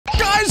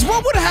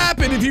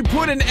happen if you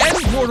put an end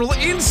portal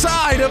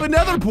inside of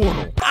another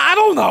portal? I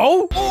don't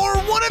know. Or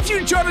what if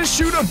you try to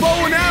shoot a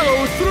bow and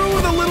arrow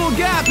through the little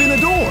gap in the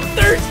door?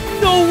 There's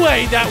no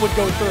way that would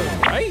go through,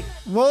 right?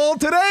 Well,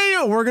 today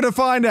we're gonna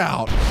find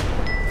out.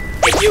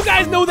 If you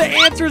guys know the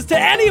answers to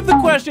any of the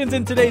questions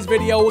in today's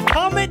video,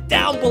 comment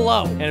down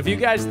below. And if you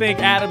guys think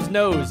Adam's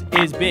nose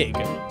is big,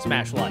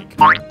 smash like.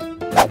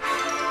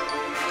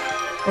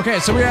 Okay,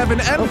 so we have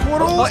an end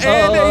portal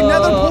and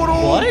another portal.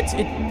 What?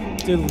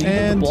 It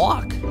deleted the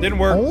block. Didn't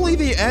work. Only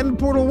the end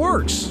portal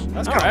works.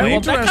 That's All kind right, well,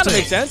 of that kind of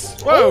interesting. makes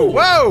sense. Whoa,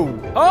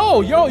 whoa.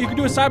 Oh, yo, you can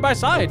do it side by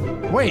side.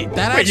 Wait,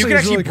 that Wait, you actually can is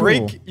actually really break.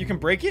 cool. You can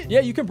break it. Yeah,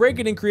 you can break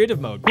it in creative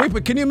mode. Wait,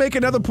 but can you make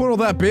another portal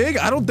that big?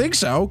 I don't think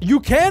so. You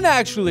can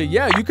actually,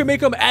 yeah, you can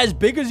make them as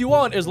big as you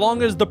want as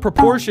long as the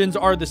proportions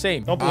are the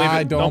same. Don't believe it.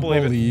 I don't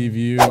believe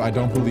you. I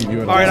don't believe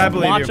you at all. All right, I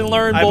believe Watch you. and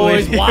learn, I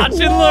boys. believe you. Watch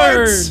and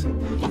learn.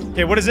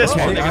 Okay, what is this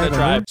Okay, one? They're gonna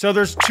try. So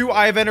there's 2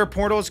 Eye of Ender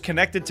portals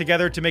connected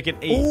together to make an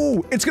 8.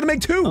 Oh, it's gonna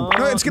make 2. No,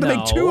 it's gonna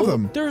make 2 of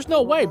them. There's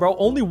no way, bro.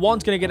 Only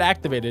one's gonna get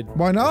activated.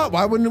 Why not?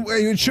 Why wouldn't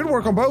it should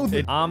work on both?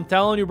 I'm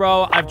telling you,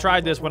 bro. I've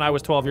tried this when I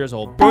was 12 years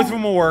old. Both of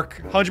them will work,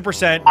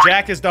 100%.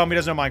 Jack is dumb. He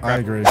doesn't know Minecraft. I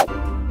agree.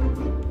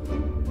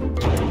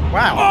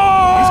 Wow,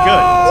 Oh! he's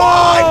good.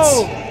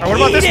 What? All right, what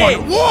about this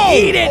one? Whoa!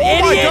 Eat it, Oh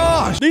my idiot.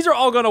 gosh! These are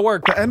all gonna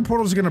work. The end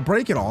portal's gonna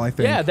break it all, I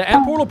think. Yeah, the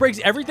end portal breaks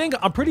everything.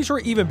 I'm pretty sure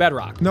even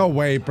bedrock. No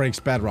way it breaks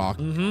bedrock.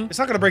 It's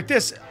not gonna break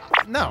this.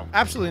 No,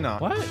 absolutely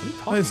not. What? What are you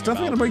talking It's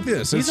definitely about? gonna break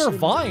this. These are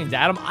vines,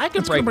 Adam. I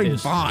can It's gonna break break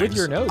this vines. with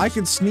your nose. I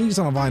can sneeze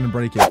on a vine and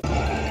break it.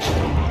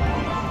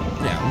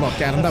 Yeah, look,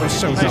 Adam, that was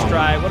so Nice dumb.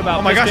 try. What about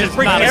Oh my gosh, pistons? it's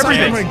breaking Not a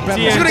everything. chance. It's gonna break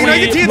bedrock. It's gonna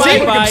ignite the TNT.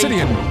 Bye-bye.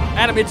 Obsidian.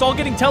 Adam, it's all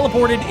getting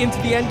teleported into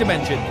the end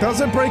dimension.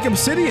 Doesn't break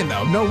obsidian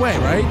though. No way,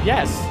 right?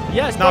 Yes,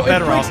 yes. Not bro, it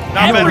bedrock. breaks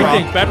Not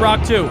everything. bedrock.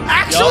 Bedrock too.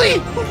 Actually?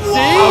 Yup.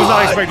 I was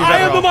not expecting I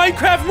am the bedrock.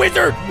 Minecraft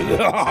wizard.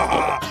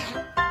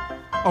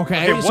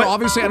 Okay, Okay, so what-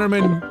 obviously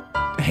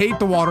Endermen hate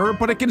the water,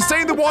 but it can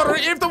save the water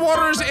if the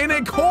water is in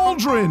a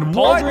cauldron.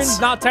 Cauldron's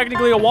not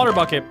technically a water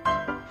bucket.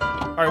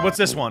 All right, what's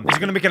this one? Is it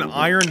gonna make an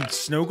iron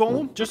snow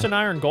golem? Just an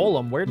iron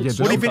golem. Where did Yeah,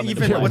 snow What come into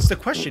even? play? What's the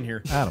question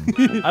here? Adam.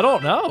 I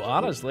don't know,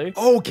 honestly.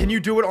 Oh, can you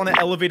do it on an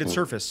elevated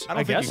surface? I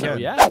don't I think guess you so. can.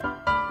 Yeah.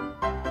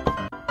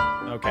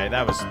 Okay,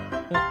 that was.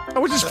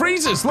 Oh, it just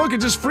freezes. Look,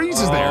 it just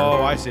freezes there.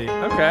 Oh, I see.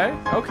 Okay.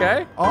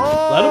 Okay.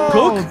 Oh, Let 'em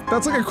cook.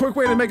 That's like a quick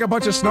way to make a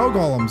bunch of snow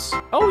golems.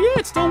 Oh yeah,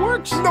 it still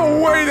works. No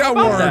way that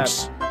about that?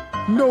 works.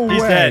 No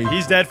He's way. dead.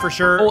 He's dead for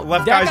sure. Oh,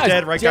 Left that guy's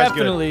dead. Right guy's good.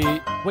 definitely.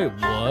 Wait,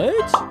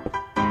 what?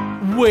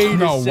 Wait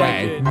No a way.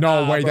 second.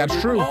 No Nah, way. bro.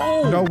 That's true.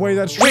 Oh. No way.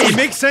 That's true. Wait, it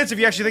makes sense if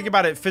you actually think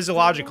about it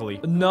physiologically.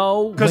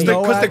 No. Because wait. the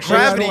No, actually,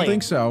 gravity. I don't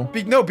think so.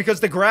 No, because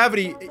the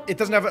gravity, it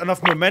doesn't have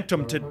enough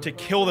momentum to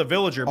kill the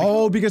villager.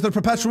 Oh, because the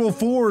perpetual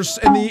force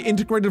and the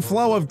integrated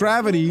flow of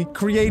gravity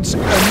creates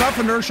enough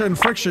inertia and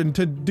friction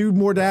to do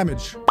more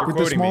damage You're with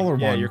the quoting smaller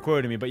me. one. Yeah, you're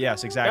quoting me, but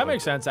yes, exactly. That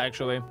makes sense,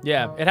 actually.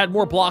 Yeah, it had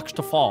more blocks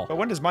to fall. But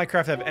when does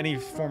Minecraft have any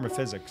form of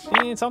physics?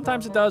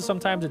 Sometimes it does,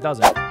 sometimes it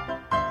doesn't.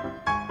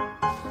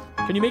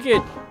 Can you make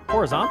it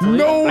horizontally?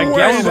 No I way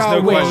guess that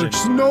no question.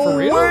 works. No For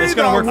real? way It's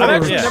gonna that work for I've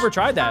works. actually Yeah. never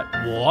tried that.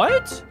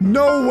 What?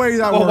 No way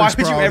that Well, works, why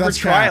would bro. you ever That's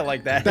try cap. it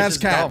like that? It's That's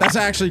just cap. dumb. That's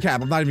actually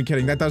cap. I'm not even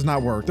kidding. That does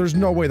not work. There's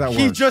no way that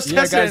works. He just Yeah,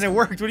 tested guys. it and it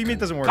worked. What do you mean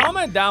it doesn't work?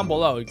 Comment down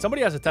below.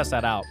 Somebody has to test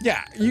that out.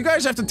 Yeah, you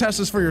guys have to test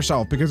this for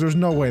yourself because there's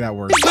no way that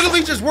works. It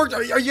literally just worked.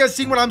 Are you guys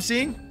seeing what I'm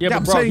seeing? Yeah,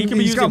 I'm but bro, saying he can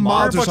be he's got using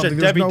mods You're or a bunch something. of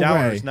There's Debbie no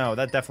Downers. way. No,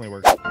 that definitely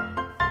works.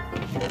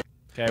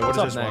 Okay, what What's is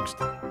up this next?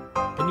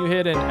 one? Can you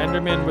hit an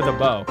Enderman with a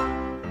bow?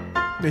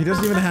 He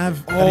doesn't even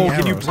have. Oh, any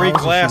can you arrows. break How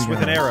is he glass shooting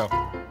with an arrows?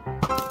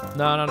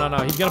 arrow? No.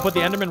 He's gonna put the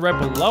Enderman right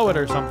below it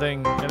or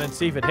something, and then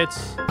see if it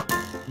hits.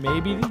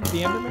 Maybe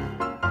the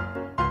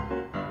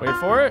Enderman. Wait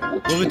for it.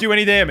 Will it do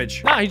any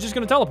damage? Nah, he's just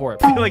gonna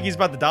teleport. I feel like he's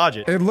about to dodge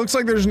it. It looks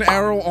like there's an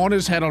arrow on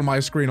his head on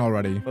my screen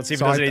already. Let's see if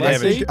it So does any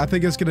damage. I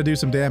think it's gonna do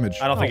some damage.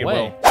 I don't think it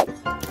way.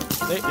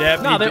 will. Yeah,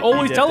 No, they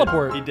always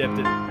teleport. He dipped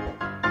it.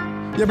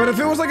 Yeah, but if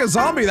it was like a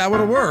zombie, that would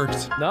have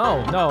worked.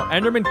 No.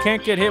 Enderman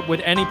can't get hit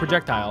with any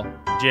projectile.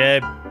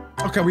 Jeb.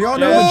 Okay, we all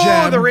know Oh, the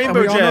gem. the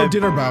rainbow and we all know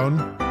gem.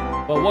 Dinnerbone.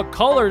 But what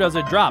color does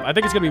it drop? I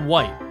think it's gonna be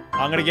white.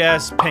 I'm gonna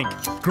guess pink.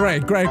 Gray.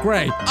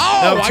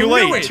 Oh, No, too I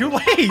knew late. it. Too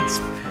late.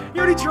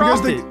 You already Because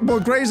dropped it. well,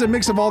 gray's a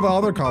mix of all the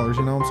other colors.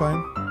 You know what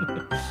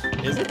I'm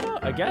saying? Is it though?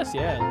 I guess,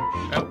 yeah.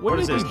 What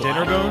is this?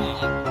 Dinner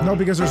Dinnerbone? No,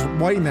 because there's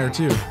white in there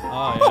too.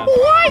 Oh, yeah.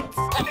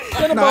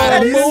 What? No,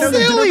 Adam, you didn't know the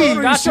silly. Dinnerbone? Are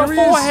you Got your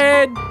serious?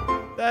 forehead.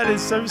 That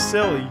is so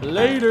silly.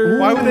 Later.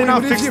 Why would they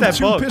not What if fix you that have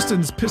two bug?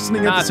 pistons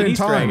pistoning Nah, at it's the an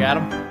same Easter egg, time?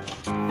 Adam.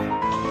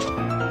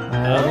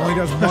 It only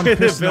does one Look at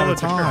the piston at a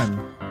villager. time.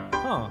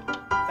 Huh.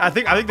 I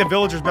think the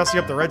villager's messing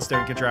up the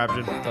redstone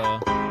contraption.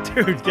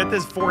 Dude, get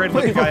this forehead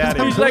Wait, looking guy what out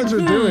the of He's here. like,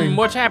 Villager doing?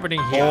 what's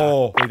happening here?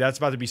 Oh, wait, that's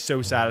about to be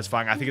so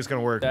satisfying. I think it's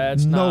gonna work.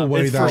 That's No not.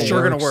 way It's that for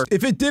sure gonna works. work.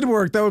 If it did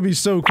work, that would be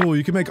so cool.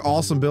 You can make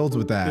awesome builds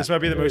with that. This might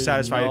be the most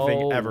satisfying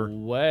thing ever. No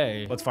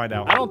way. Let's find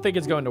out. I don't think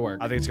it's going to work.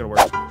 I think it's gonna work.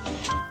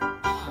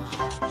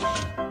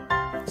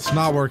 It's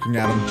not working,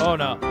 Adam. Oh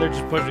no, they're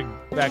just pushing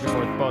back and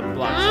forth both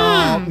blocks.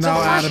 Oh, no,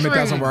 Adam, it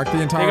doesn't work.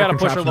 The entire They gotta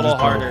push a contraption little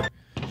just broke.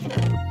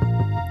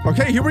 harder.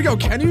 Okay, here we go.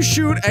 Can you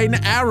shoot an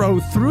arrow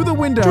through the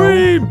window?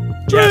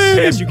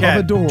 Yes, you can.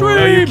 Of a door.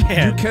 No, you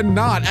can't. You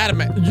cannot.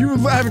 Adam, you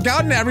have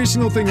gotten every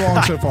single thing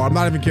wrong so far. I'm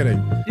not even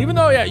kidding. Even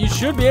though, yeah, you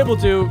should be able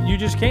to, you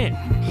just can't.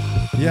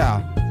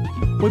 Yeah.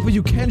 Wait, but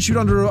you can shoot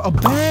under a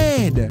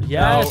bed.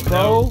 Yes,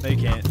 bro. No, you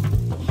can't.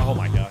 Oh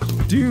my gosh.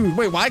 Dude,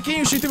 wait, why can't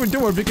you shoot through a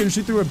door if you can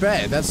shoot through a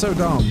bed? That's so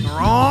dumb.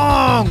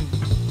 Wrong.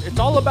 It's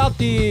all about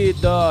the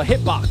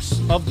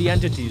hitbox of the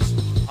entities.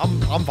 I'm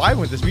vibing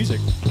with this music.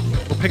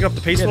 We're picking up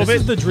the pace a little this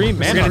bit. is the dream,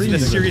 man. We're gonna do the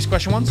serious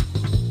question ones.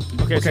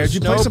 Okay, so if you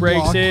snow place a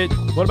breaks block- it.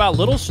 What about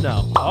little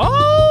snow?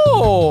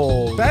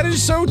 Oh! That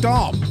is so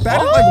dumb.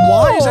 That is like,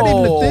 why is that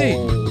even a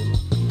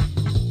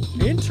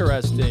thing?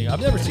 Interesting.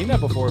 I've never seen that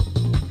before.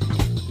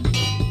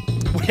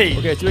 Wait.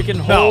 Okay, so we can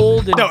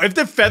hold and... No, if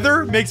the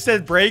feather makes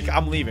that break,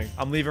 I'm leaving.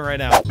 I'm leaving right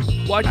now.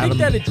 Well, I think Adam,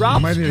 that it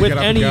drops might need to with get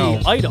up and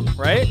any go. item,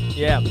 right?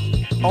 Yeah.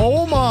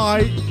 Oh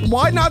my.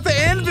 Why not the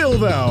anvil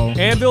though?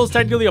 Anvil is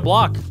technically a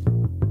block.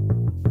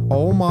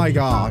 Oh my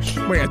gosh.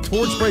 Wait, a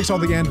torch breaks all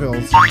the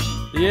anvils.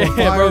 Yeah,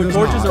 fire bro, does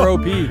torches not. are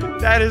OP.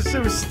 That is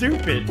so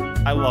stupid.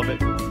 I love it.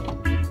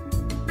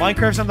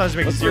 Minecraft sometimes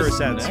makes What's zero this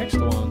sense. next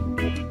one?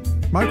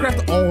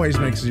 Minecraft always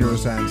makes 0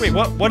 sense. Wait,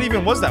 what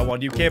even was that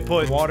one? You can't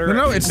put water.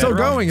 No, in it's still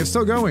bedrock? going. It's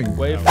still going.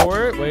 Wait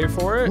for it, wait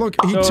for it. Look,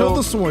 he So, tilled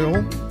the soil.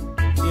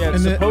 Yeah, it's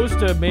and the- supposed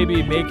to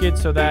maybe make it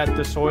so that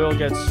the soil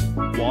gets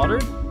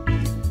watered.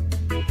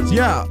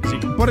 Yeah,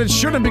 but it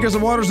shouldn't because the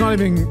water's not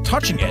even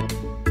touching it.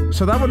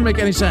 So that wouldn't make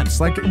any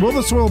sense. Like, will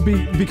the soil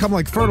become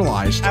like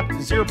fertilized?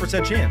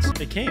 0% chance.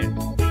 It can.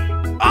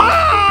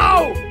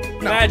 Oh!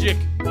 Magic.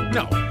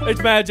 No,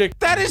 it's magic.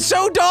 That is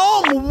so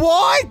dumb.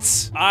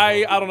 What?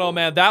 I don't know,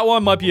 man. That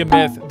one might be a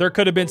myth. There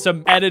could have been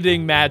some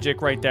editing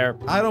magic right there.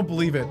 I don't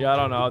believe it. Yeah, I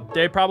don't know.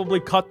 They probably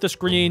cut the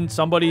screen.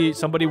 Somebody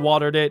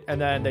watered it, and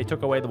then they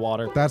took away the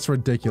water. That's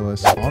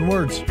ridiculous.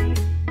 Onwards.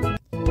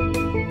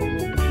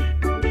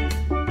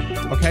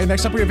 Okay,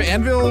 next up we have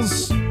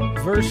anvils.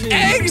 Versus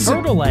Eggs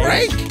turtle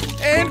eggs.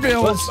 break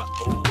anvils.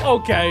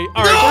 Okay,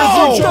 all right.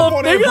 No! There's Jump no,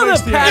 on maybe it, on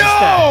breaks the the patch egg.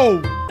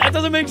 that. No! That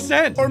doesn't make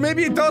sense. Or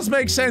maybe it does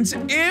make sense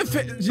if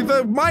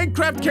the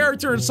Minecraft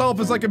character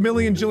itself is like a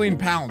million jillion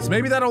pounds.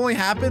 Maybe that only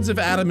happens if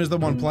Adam is the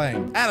one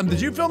playing. Adam,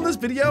 did you film this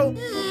video?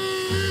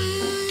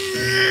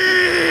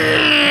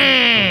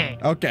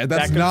 Okay,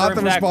 that's That not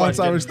the confirms that response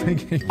I question. was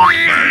thinking.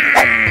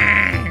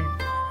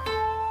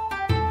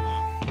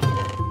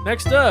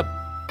 Next up,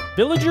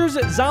 villagers,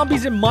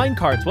 zombies, and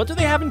minecarts. What do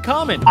they have in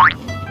common?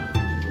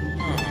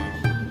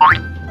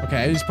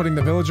 Okay, he's putting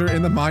the villager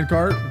in the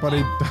minecart, but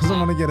he doesn't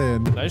want to get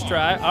in. Nice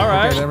try. All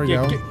right. Okay, there we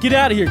go. Get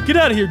out of here. Get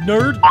out of here,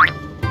 nerd.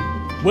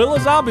 Will a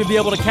zombie be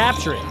able to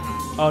capture it?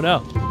 Oh,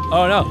 no.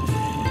 Oh, no.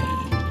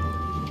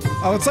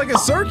 Oh, it's like a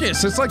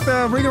circus. It's like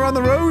the Ring Around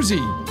the Rosie,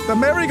 the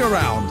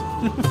merry-go-round.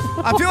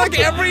 I feel like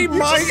every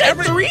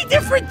Three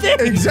different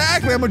things.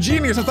 Exactly, I'm a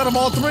genius. I thought of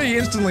all three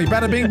instantly.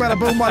 Bada bing, bada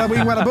boom, bada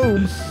bing, bada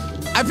boom.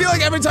 I feel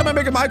like every time I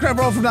make a Minecraft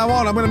world from now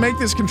on, I'm gonna make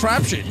this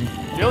contraption.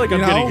 I feel like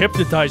I'm getting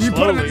hypnotized you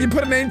slowly. you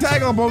put a name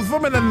tag on both of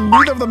them, and then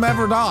neither of them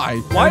ever die.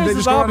 Why And they is the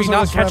just go around zombie in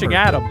not circles catching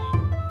forever. Adam?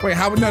 Wait,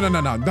 how?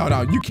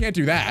 No, you can't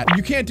do that.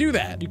 You can't do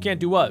that. You can't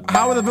do what?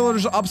 How are the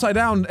villagers upside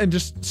down and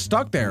just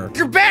stuck there?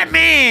 You're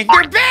Batman!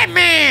 You're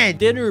Batman!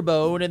 Dinner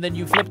bone, and then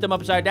you flip them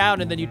upside down,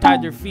 and then you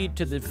tied their feet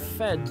to the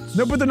fence.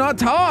 No, but they're not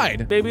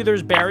tied. Maybe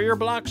there's barrier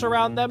blocks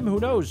around them. Who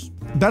knows?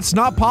 That's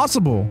not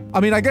possible. I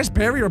mean, I guess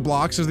barrier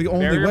blocks is the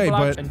only Barrier way,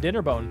 blocks but and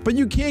dinner bone.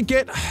 you can't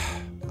get.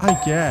 I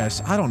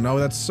guess. I don't know.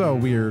 That's so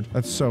weird.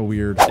 That's so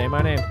weird. Say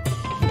my name.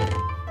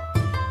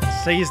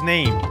 Say his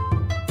name.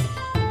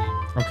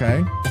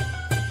 Okay.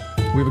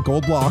 We have a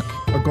gold block,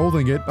 a gold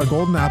ingot, a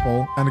golden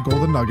apple, and a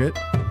golden nugget.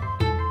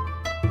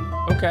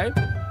 Okay.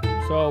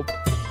 So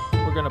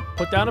we're gonna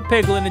put down a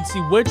piglin and see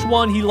which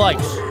one he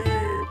likes.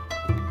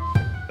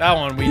 That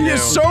one we He knew.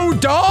 is so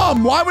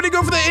dumb. Why would he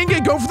go for the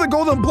ingot? Go for the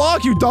golden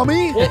block, you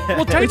dummy.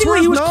 Well, technically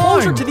worth he was 9.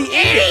 closer to the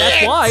ingot.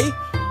 That's why.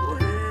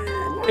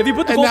 If you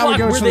put the And gold now he block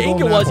goes where for the the ingot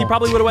golden was, he apple.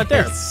 probably would have went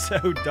there. That's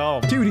so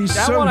dumb. Dude, he's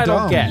That so one I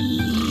dumb. don't get.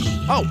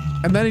 Oh,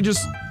 and then he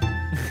just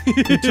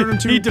he turned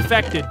into He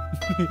defected.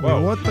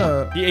 Whoa. What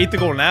the? He ate the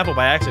golden apple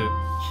by accident.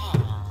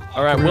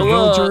 All right, A we'll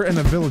villager and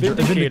a villager. A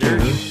Vindicator.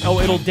 vindicator. Oh,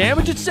 it'll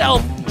damage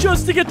itself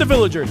just to get the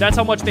villager. That's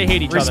how much they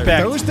hate each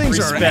Respect. Those things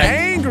are Respect.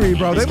 angry,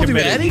 bro. They He's will do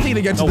committed. anything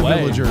to get to No the way.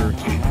 villager.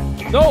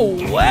 other. No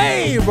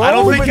way, bro. I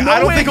don't but think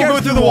no way he'll it go gets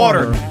through through the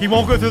water. water. He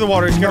won't go through the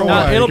water. He's scared of No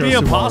water. way. It'll It be goes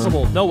through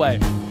impossible. No way.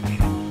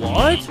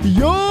 What?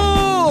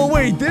 Yo,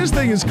 wait, this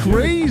thing is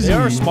crazy. They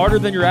are smarter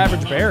than your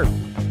average bear.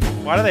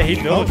 Why do they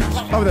hate villagers?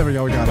 Oh, there we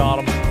go. We got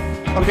him. Got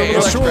him. Okay, Go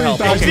it's extra surely help.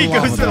 dies If he in the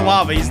goes to the though.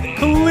 lava, he's...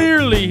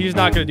 Clearly, he's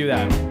not going to do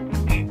that.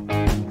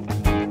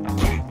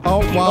 Oh,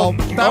 well,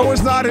 that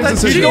was not his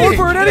That's He's decision. going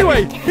for it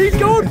anyway. He's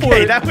going for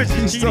Hey, it. that was just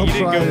He's cheating. He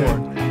still didn't go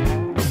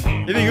for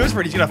it. If he goes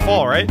for it, he's gonna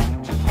fall, right?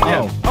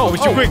 Oh. Oh,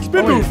 he's too quick.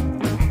 Spin wait.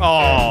 move.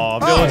 Oh,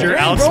 villager Oh, the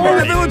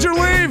outsmarted. villager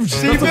lives.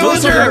 See, That's a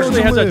villager Villager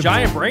actually has a lived.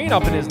 giant brain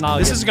up in his noggin.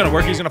 This is gonna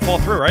work. He's gonna fall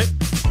through, right?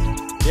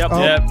 Yep.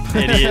 Oh. Yep.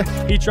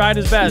 Idiot. He tried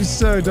his He's best.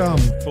 so dumb.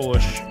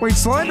 Foolish. Wait,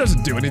 slime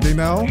doesn't do anything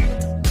though.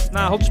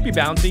 Nah, he'll just be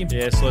bouncy.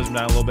 Yeah, it slows him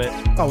down a little bit.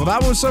 Oh, well,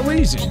 that was so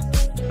easy.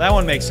 That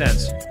one makes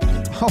sense.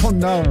 Oh,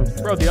 no.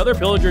 Bro, the other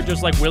pillager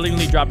just like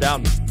willingly dropped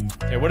down.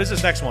 Okay, what is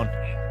this next one?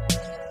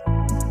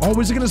 Oh,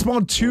 is it gonna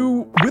spawn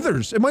 2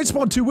 withers? It might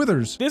spawn 2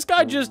 withers. This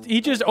guy he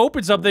just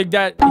opened something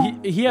that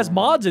he has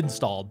mods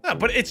installed. Yeah,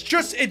 but it's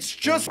just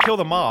kill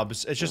the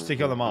mobs. It's just to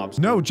kill the mobs.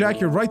 No, Jack,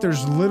 you're right.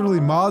 There's literally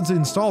mods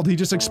installed. He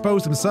just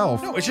exposed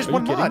himself. No, it's just Are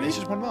one you kidding mod. me? It's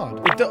just one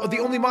mod. The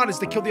only mod is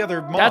to kill the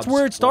other mobs. That's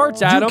where it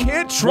starts, Adam. You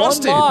can't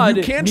trust One mod it.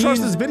 You can't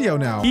trust means this video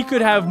now. He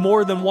could have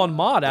more than one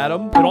mod,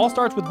 Adam. It all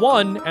starts with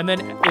one, and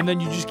then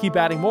you just keep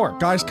adding more.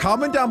 Guys,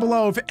 comment down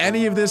below if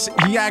any of this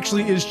he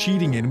actually is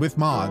cheating in with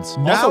mods.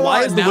 Also,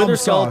 why is the now wither I'm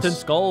skeleton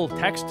sus. skull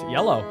text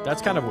yellow? That's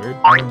kind of weird.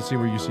 I don't see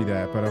where you see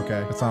that, but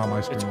okay. It's not on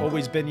my screen. It's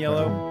always been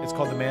yellow. It's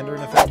called the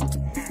Mandarin effect.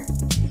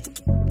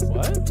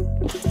 What?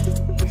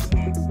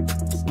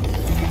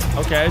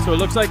 Okay, so it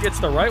looks like it's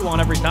the right one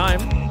every time.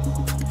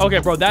 Okay,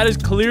 bro, that is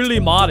clearly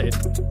modded.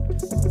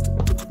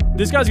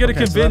 This guy's gonna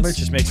Okay, so that convince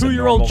just makes it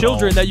 2-year-old normal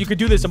children now. that you could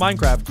do this in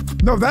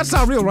Minecraft. No, that's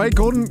not real, right?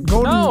 Golden.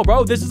 No,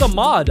 bro, this is a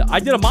mod. I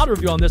did a mod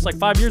review on this like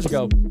 5 years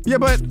ago. Yeah,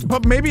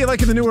 but maybe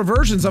like in the newer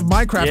versions of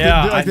Minecraft.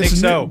 Yeah, like I think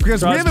so.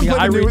 Because we Trust haven't me,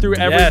 I played the read through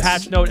new. every Yes.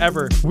 patch note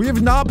ever. We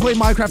have not played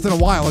Minecraft in a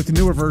while, like the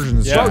newer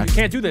versions. Yeah. Bro, Jack. you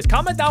can't do this.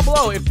 Comment down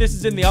below if this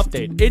is in the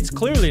update. It's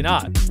clearly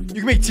not. You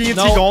can make TNT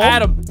No, golem.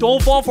 Adam,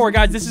 don't fall for it,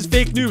 guys. This is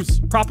fake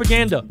news.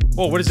 Propaganda.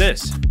 Whoa, what is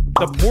this?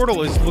 The portal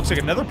looks like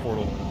another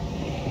portal.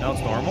 Now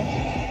it's normal.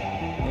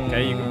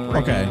 Okay, you can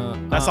bring Okay.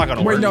 That's not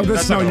gonna work. Wait, no,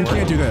 That's not you gonna work.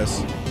 can't do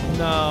this.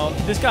 No,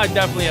 this guy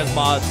definitely has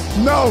mods.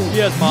 No, He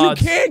has mods.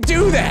 you can't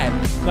do that.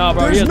 No,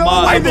 bro, he There's has no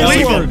mods. way I this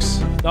believe him. works.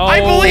 No. I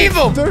believe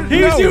him.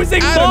 He's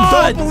using Adam, mods.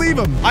 don't believe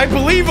him. I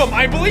believe him.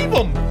 I believe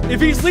him.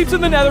 If he sleeps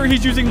in the nether,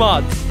 he's using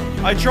mods.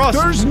 I trust.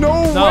 There's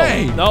no No,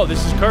 way. no,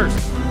 this is cursed.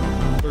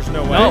 There's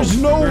no way. No. There's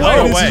no There's way.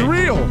 no This is way.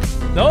 real.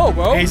 No,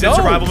 bro. He's no. in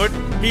survival mode.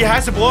 He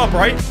has to blow up,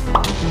 right?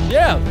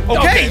 Yeah.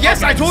 Okay,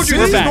 yes, I told you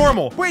this is Back.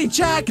 normal. Wait,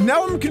 Jack,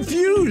 now I'm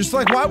confused.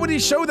 Like, why would he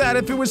show that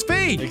if it was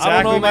fake? Exactly.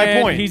 I don't know, my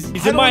man. point. He's I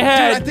in don't- my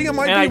head. Dude, I think it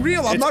might and be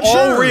real. I'm It's not all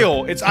sure.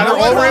 real. It's either No,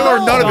 all I real or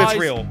don't. none of it's Guys,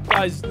 real.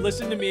 Guys,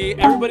 listen to me.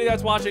 Everybody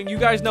that's watching, you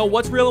guys know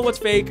what's real and what's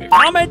fake.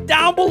 Comment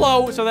down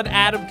below so that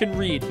Adam can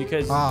read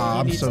because he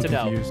I'm needs so to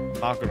know. confused.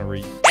 Not gonna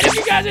read. And if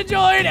you guys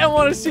enjoyed and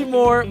want to see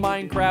more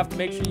Minecraft,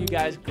 make sure you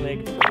guys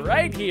click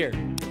right here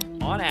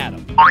on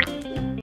Adam.